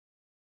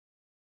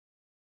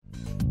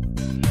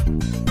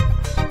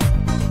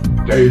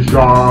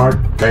Deja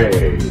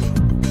Day.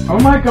 Oh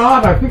my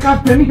God, I think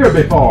I've been here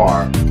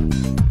before.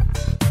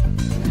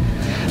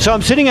 So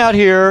I'm sitting out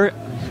here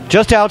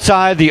just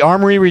outside the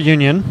Armory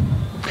reunion,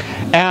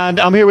 and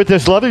I'm here with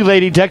this lovely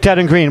lady decked out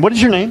in green. What is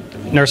your name?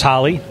 Nurse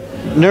Holly.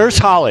 Nurse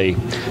Holly.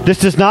 This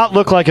does not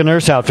look like a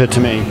nurse outfit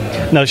to me.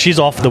 No, she's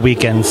off the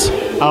weekends.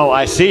 Oh,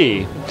 I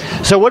see.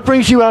 So what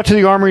brings you out to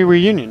the Armory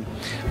reunion?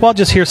 Well,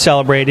 just here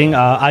celebrating.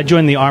 I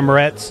joined the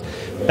Armorettes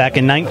back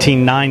in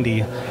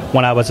 1990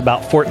 when I was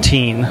about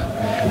 14.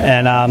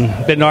 And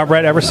been an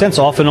Arborette ever since,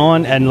 off and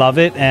on, and love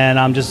it. And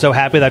I'm just so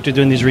happy that after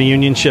doing these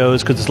reunion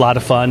shows, because it's a lot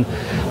of fun.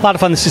 A lot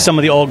of fun to see some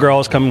of the old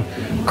girls come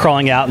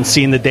crawling out and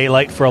seeing the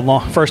daylight for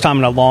first time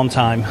in a long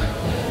time.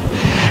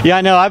 Yeah,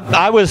 I know.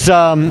 I was...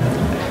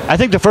 I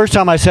think the first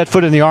time I set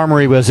foot in the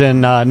Armory was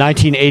in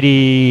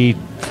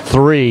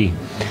 1983,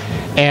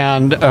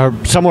 and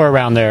somewhere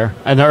around there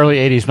in the early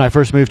 80s when I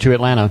first moved to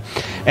Atlanta.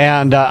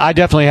 And I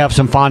definitely have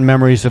some fond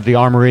memories of the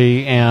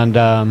Armory and,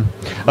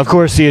 of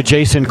course, the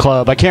adjacent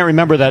club. I can't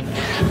remember that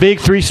big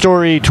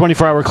 3-story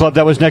 24-hour club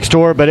that was next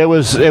door, but it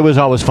was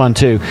always fun,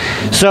 too.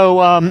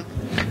 So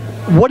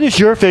what is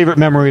your favorite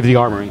memory of the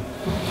Armory?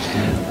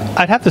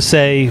 I'd have to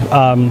say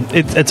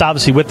it's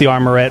obviously with the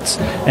Armorettes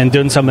and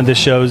doing some of the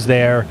shows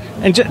there,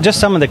 and just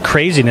some of the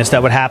craziness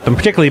that would happen,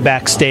 particularly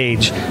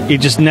backstage. You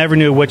just never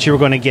knew what you were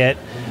going to get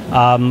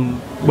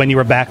when you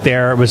were back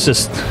there. It was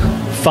just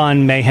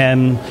fun,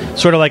 mayhem,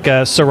 sort of like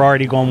a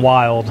sorority gone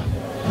wild.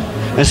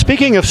 And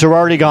speaking of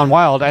sorority gone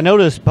wild, I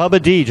noticed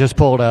Bubba D just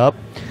pulled up.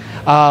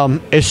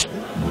 Have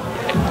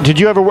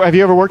you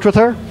ever worked with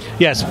her?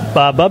 Yes,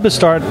 Bubba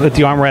started with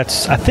the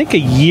Armorettes, I think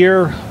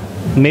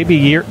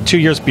maybe 2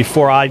 years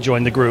before I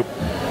joined the group.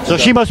 So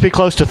she must be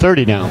close to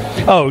 30 now.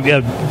 Oh,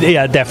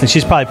 yeah, definitely.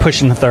 She's probably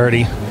pushing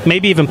 30,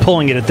 maybe even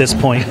pulling it at this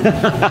point.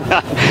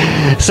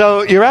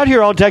 So you're out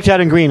here all decked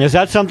out in green. Is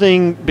that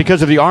something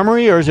because of the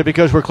Armory, or is it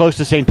because we're close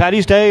to St.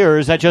 Paddy's Day, or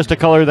is that just a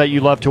color that you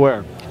love to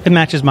wear? It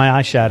matches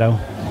my eyeshadow.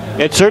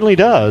 It certainly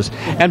does.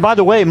 And by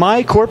the way,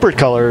 my corporate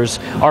colors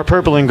are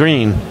purple and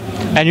green,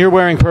 and you're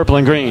wearing purple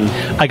and green.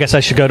 I guess I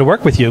should go to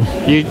work with you.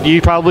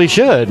 You probably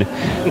should.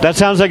 That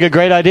sounds like a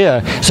great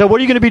idea. So what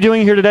are you going to be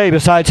doing here today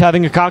besides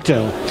having a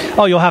cocktail?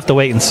 Oh, you'll have to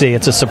wait and see.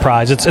 It's a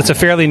surprise. It's a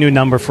fairly new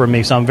number for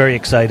me, so I'm very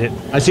excited.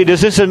 I see.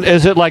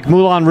 Is it like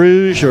Moulin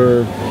Rouge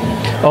or?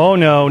 Oh,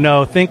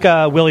 no. Think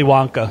Willy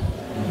Wonka.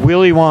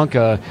 Willy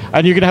Wonka.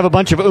 And you're going to have a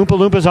bunch of Oompa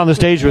Loompas on the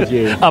stage with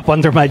you. Up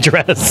under my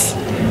dress.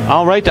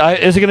 All right.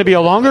 Is it going to be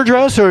a longer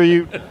dress, or are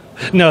you?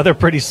 No, they're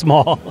pretty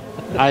small.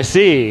 I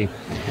see.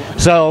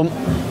 So,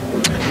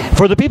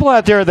 for the people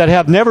out there that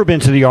have never been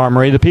to the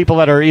Armory, the people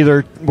that are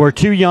either were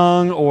too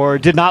young or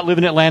did not live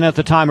in Atlanta at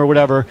the time or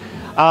whatever,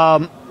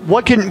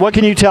 what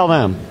can you tell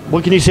them?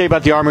 What can you say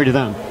about the Armory to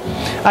them?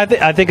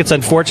 I think it's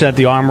unfortunate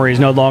the Armory is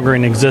no longer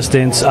in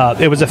existence.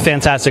 It was a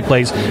fantastic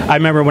place. I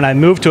remember when I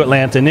moved to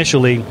Atlanta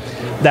initially,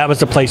 that was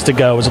the place to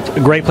go. It was a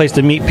great place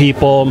to meet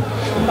people.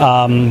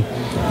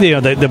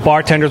 The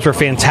bartenders were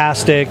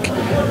fantastic.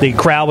 The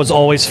crowd was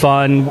always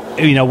fun.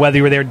 Whether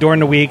you were there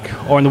during the week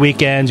or on the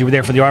weekends, you were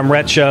there for the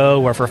Armorette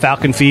show or for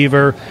Falcon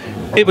Fever.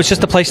 It was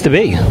just a place to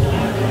be.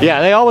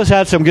 Yeah, they always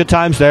had some good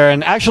times there.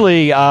 And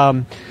actually,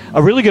 a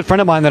really good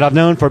friend of mine that I've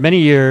known for many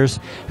years,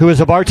 who is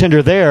a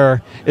bartender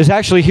there, is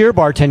actually here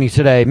bartending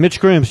today. Mitch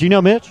Grooms. Do you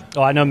know Mitch?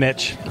 Oh, I know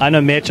Mitch. I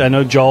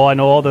know Joel. I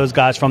know all those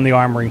guys from the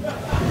Armory.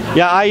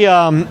 Yeah,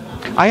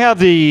 I have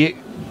the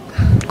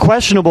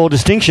questionable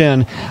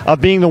distinction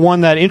of being the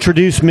one that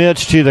introduced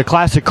Mitch to the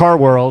classic car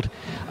world.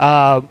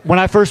 When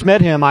I first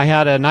met him, I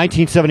had a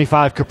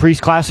 1975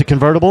 Caprice Classic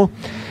convertible,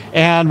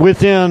 and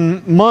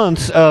within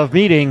months of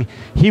meeting,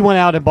 he went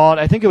out and bought,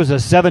 I think it was a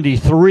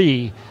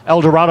 73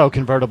 Eldorado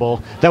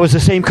convertible that was the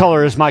same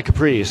color as my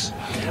Caprice.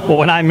 Well,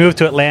 when I moved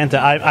to Atlanta,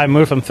 I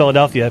moved from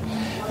Philadelphia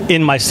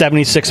in my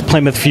 76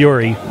 Plymouth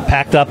Fury,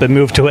 packed up and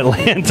moved to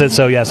Atlanta.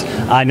 So, yes,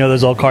 I know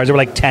those old cars. They were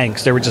like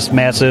tanks. They were just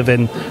massive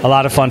and a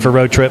lot of fun for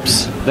road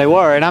trips. They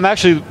were, and I'm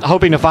actually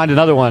hoping to find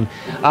another one.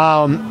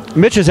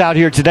 Mitch is out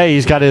here today.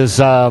 He's got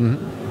his, I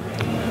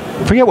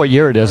forget what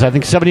year it is, I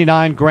think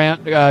 79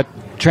 Grand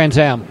Trans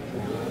Am.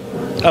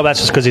 Oh, that's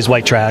just because he's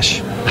white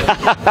trash.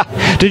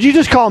 Did you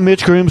just call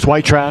Mitch Grooms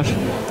white trash?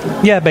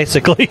 Yeah,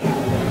 basically.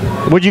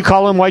 Would you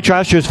call him white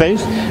trash to his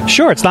face?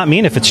 Sure, it's not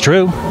mean if it's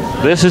true.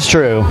 This is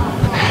true.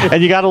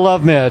 And you got to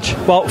love Mitch.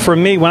 Well, for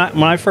me, when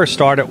I first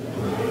started,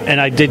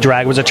 and I did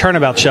drag, it was a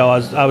turnabout show.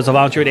 I was a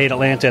volunteer at 8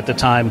 Atlanta at the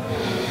time.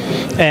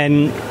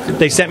 And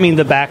they sent me in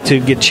the back to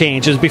get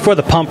changed. It was before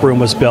the pump room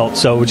was built,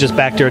 so it was just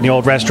back there in the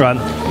old restaurant.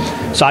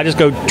 So I just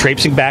go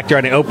traipsing back there,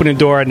 and I open the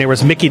door, and there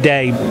was Mickey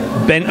Day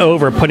bent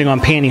over putting on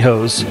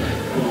pantyhose.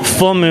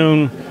 Full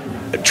moon,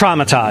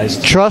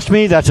 traumatized. Trust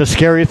me, that's a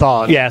scary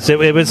thought. Yes, it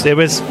was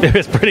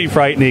pretty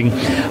frightening.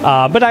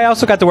 But I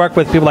also got to work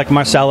with people like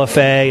Marcella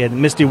Faye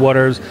and Misty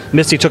Waters.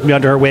 Misty took me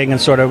under her wing and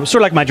sort of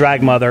like my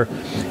drag mother,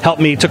 took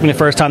me the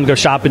first time to go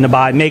shopping to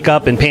buy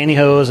makeup and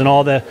pantyhose and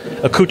all the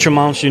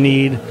accoutrements you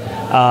need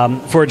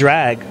for a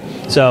drag.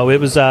 So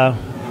it was.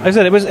 Like I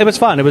said, it was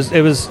fun. It was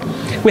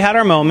we had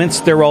our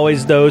moments. There were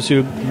always those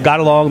who got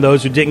along,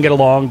 those who didn't get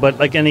along, but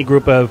like any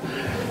group of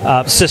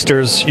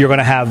sisters, you're going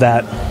to have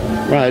that.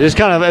 Right.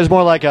 It's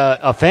more like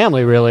a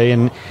family, really,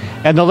 and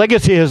the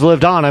legacy has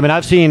lived on. I mean,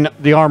 I've seen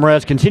the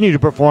Armorettes continue to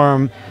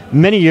perform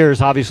many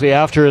years, obviously,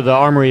 after the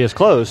Armory is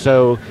closed.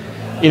 So,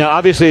 you know,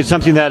 obviously it's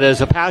something that is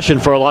a passion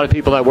for a lot of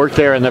people that work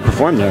there and that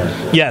perform there.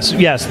 Yes.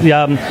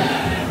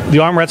 The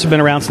Armorettes have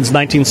been around since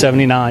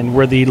 1979.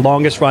 We're the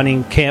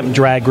longest-running camp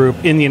drag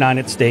group in the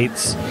United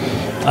States.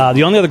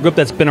 The only other group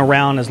that's been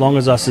around as long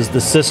as us is the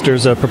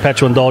Sisters of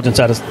Perpetual Indulgence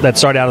that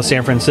started out of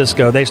San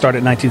Francisco. They started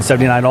in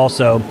 1979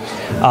 also.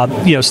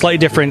 Slightly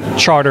different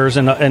charters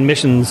and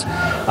missions.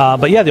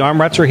 But yeah, the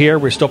Armorettes are here.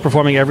 We're still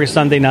performing every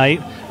Sunday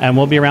night, and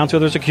we'll be around till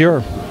there's a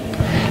cure.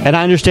 And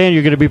I understand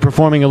you're going to be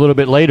performing a little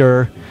bit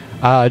later,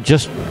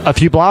 just a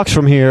few blocks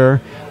from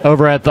here,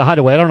 over at the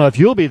Hideaway. I don't know if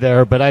you'll be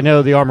there, but I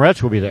know the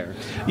Armorettes will be there.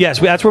 Yes,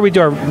 that's where we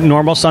do our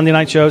normal Sunday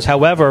night shows.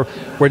 However,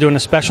 we're doing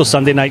a special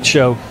Sunday night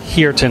show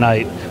here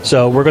tonight.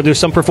 So we're going to do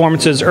some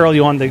performances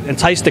early on to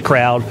entice the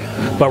crowd,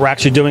 but we're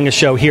actually doing a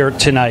show here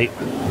tonight.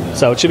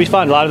 So it should be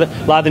fun. A lot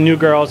of the new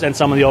girls and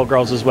some of the old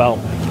girls as well.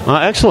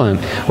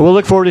 Excellent. Well, we'll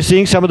look forward to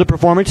seeing some of the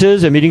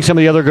performances and meeting some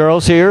of the other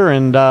girls here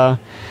and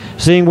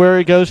seeing where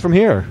it goes from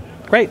here.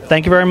 Great.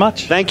 Thank you very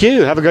much. Thank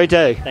you. Have a great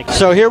day. Thank you.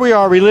 So here we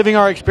are reliving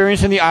our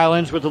experience in the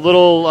islands with a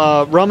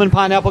little rum and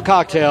pineapple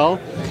cocktail.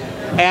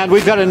 And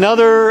we've got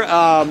another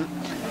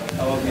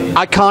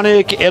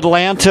iconic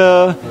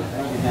Atlanta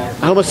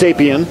Homo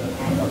sapien.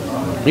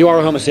 You are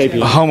a Homo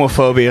sapien.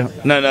 Homophobia.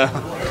 No.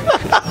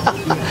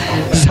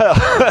 So,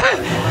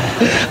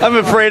 I'm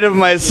afraid of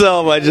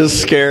myself. I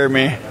just scare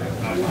me.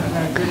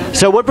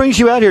 So what brings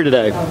you out here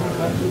today?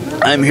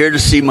 I'm here to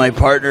see my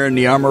partner in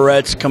the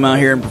Armorettes come out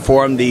here and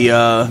perform the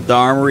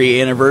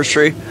Armory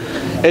anniversary.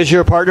 Is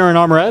your partner an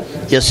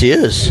Armorette? Yes, he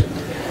is.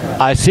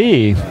 I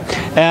see.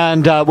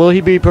 And will he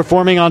be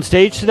performing on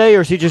stage today,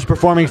 or is he just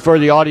performing for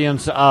the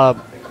audience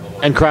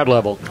and crowd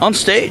level? On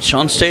stage.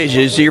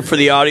 He's here for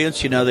the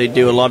audience. You know, they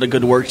do a lot of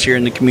good works here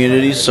in the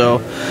community, so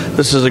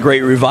this is a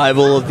great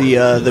revival of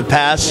the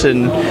past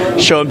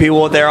and showing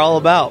people what they're all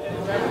about.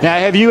 Now,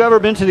 have you ever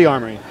been to the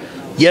Armory?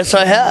 Yes,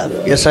 I have.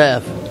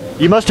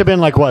 You must have been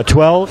like, what,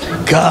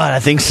 12? God, I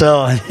think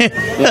so.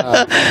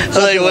 Yeah,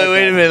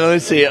 wait a minute. Let me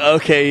see.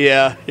 Okay,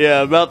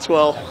 yeah, about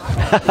 12.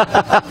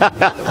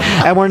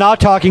 And we're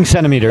not talking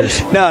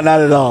centimeters. No,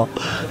 not at all.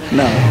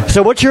 No.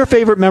 So what's your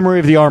favorite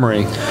memory of the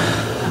Armory?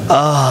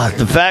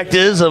 The fact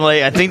is,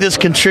 I think this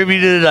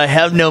contributed. I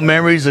have no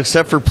memories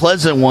except for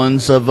pleasant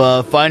ones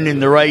of finding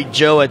the right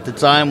Joe at the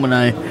time when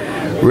I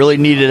really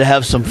needed to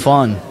have some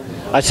fun.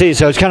 I see.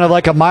 So it's kind of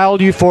like a mild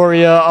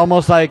euphoria,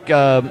 almost like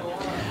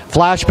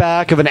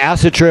flashback of an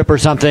acid trip or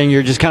something.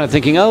 You're just kind of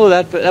thinking, oh,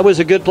 that was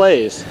a good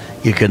place.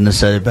 You couldn't have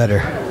said it better.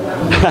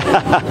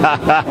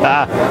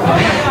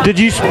 Did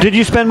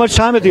you spend much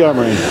time at the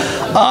Armory?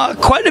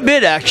 Quite a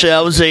bit, actually.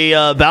 I was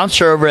a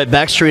bouncer over at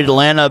Backstreet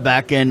Atlanta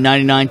back in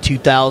 99,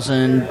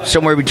 2000,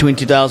 somewhere between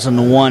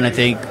 2001, I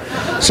think.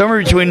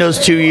 Somewhere between those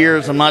 2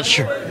 years, I'm not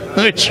sure.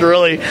 It's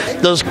really,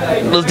 those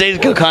days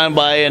go kind of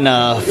by in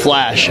a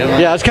flash.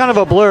 Yeah, it's kind of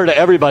a blur to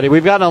everybody.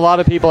 We've gotten a lot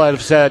of people that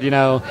have said,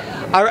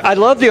 I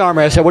love the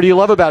Armory. I said, what do you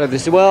love about it? They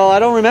said, well, I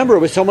don't remember. It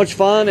was so much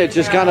fun. It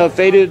just kind of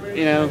faded,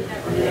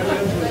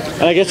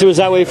 And I guess it was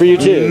that way for you,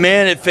 too.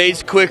 Man, it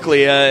fades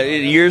quickly.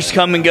 Years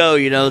come and go,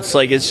 It's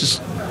like it's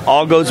just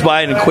all goes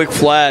by in a quick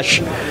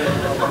flash.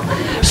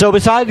 So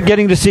besides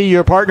getting to see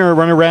your partner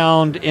run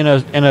around in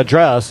a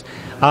dress,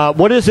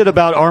 what is it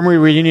about Armory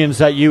reunions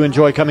that you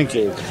enjoy coming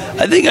to?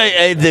 I think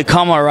the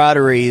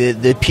camaraderie,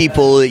 the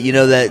people,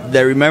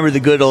 that remember the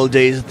good old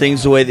days,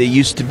 things the way they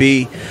used to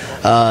be.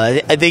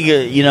 I think,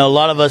 a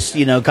lot of us,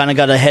 kind of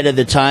got ahead of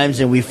the times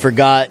and we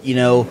forgot,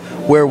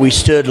 where we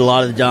stood a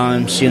lot of the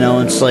times.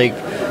 It's like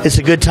it's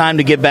a good time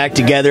to get back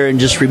together and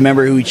just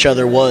remember who each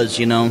other was,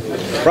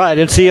 Right,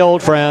 and see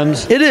old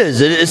friends. It is.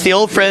 It's the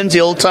old friends,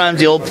 the old times,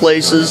 the old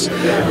places.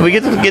 We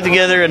get to get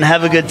together and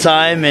have a good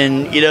time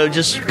and,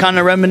 just kind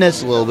of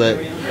reminisce a little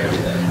bit.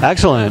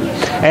 Excellent.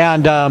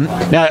 And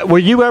now, were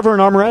you ever an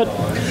Armorette?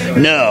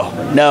 No.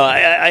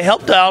 I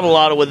helped out a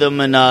lot with him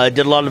and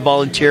did a lot of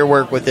volunteer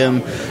work with him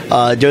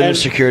doing the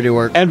security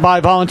work. And by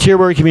volunteer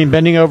work, you mean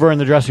bending over in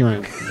the dressing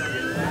room?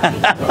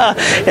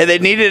 And they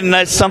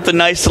needed something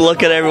nice to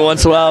look at every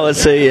once in a while.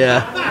 Let's say,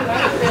 yeah.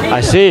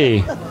 I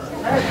see.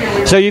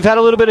 So you've had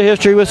a little bit of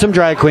history with some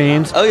drag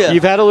queens. Oh, yeah.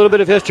 You've had a little bit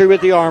of history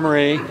with the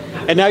Armory.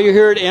 And now you're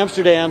here at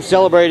Amsterdam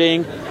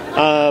celebrating.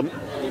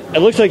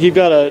 It looks like you've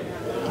got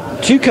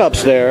 2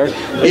 cups there.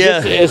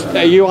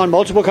 Are you on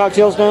multiple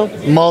cocktails now?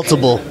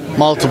 Multiple.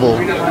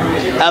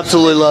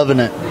 Absolutely loving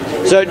it.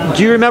 So,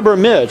 do you remember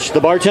Mitch,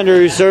 the bartender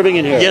who's serving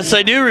in here? Yes,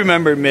 I do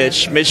remember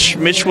Mitch.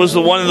 Mitch was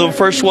one of the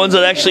first ones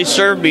that actually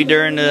served me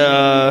during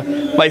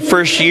my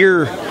first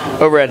year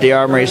over at the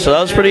Armory, so that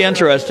was pretty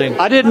interesting.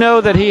 I didn't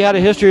know that he had a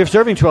history of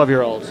serving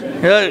 12-year-olds.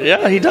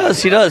 Yeah, he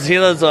does. He does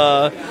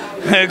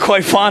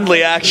quite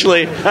fondly,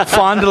 actually.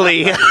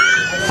 Fondly.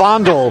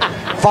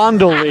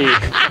 Fondly.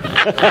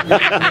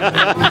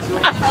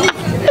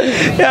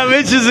 Yeah,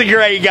 Mitch is a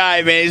great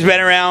guy, man. He's been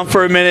around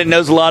for a minute,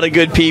 knows a lot of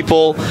good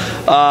people.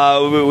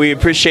 We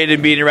appreciate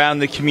him being around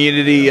the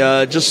community,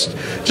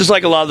 just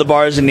like a lot of the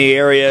bars in the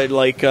area.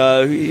 Like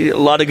a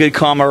lot of good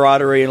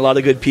camaraderie and a lot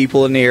of good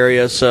people in the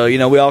area. So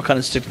we all kind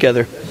of stick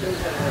together.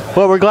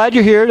 Well, we're glad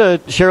you're here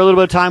to share a little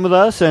bit of time with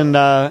us and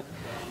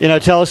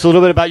tell us a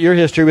little bit about your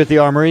history with the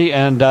Armory.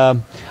 And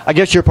I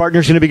guess your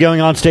partner's going to be going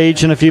on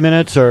stage in a few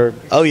minutes, or?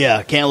 Oh yeah,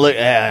 I can't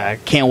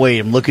wait.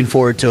 I'm looking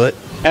forward to it.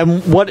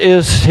 And what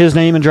is his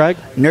name in drag?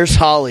 Nurse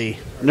Holly.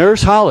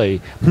 Nurse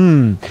Holly.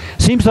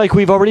 Seems like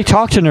we've already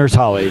talked to Nurse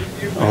Holly.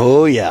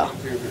 Oh yeah.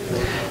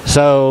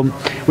 So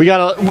we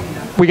got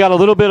a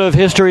little bit of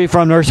history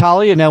from Nurse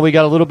Holly, and now we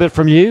got a little bit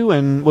from you,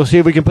 and we'll see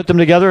if we can put them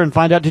together and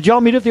find out. Did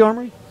y'all meet at the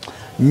Armory?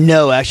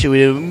 No,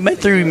 actually, we met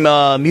through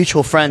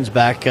mutual friends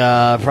back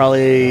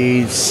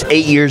probably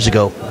 8 years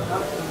ago.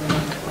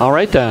 All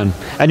right then.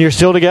 And you're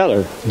still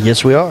together?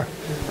 Yes, we are.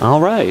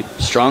 All right.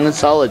 Strong and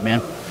solid,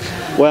 man.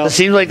 Well, it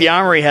seems like the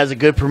Armory has a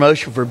good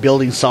promotion for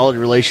building solid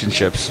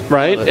relationships.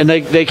 Right, and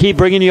they keep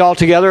bringing you all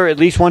together at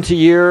least once a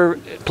year.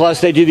 Plus,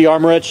 they do the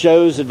Armorette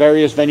shows at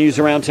various venues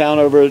around town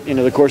over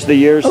the course of the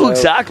year. So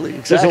exactly.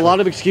 There's a lot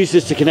of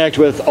excuses to connect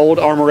with old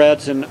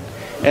Armorettes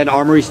and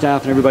Armory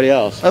staff and everybody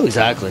else. Oh,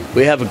 exactly.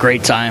 We have a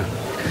great time.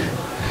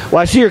 Well,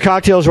 I see your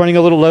cocktail's running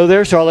a little low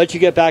there, so I'll let you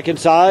get back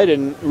inside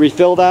and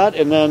refill that,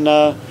 and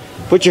then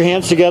put your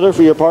hands together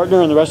for your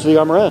partner and the rest of the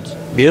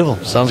Armorettes. Beautiful.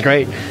 Sounds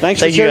great.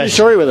 Thanks for sharing your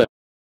story with us.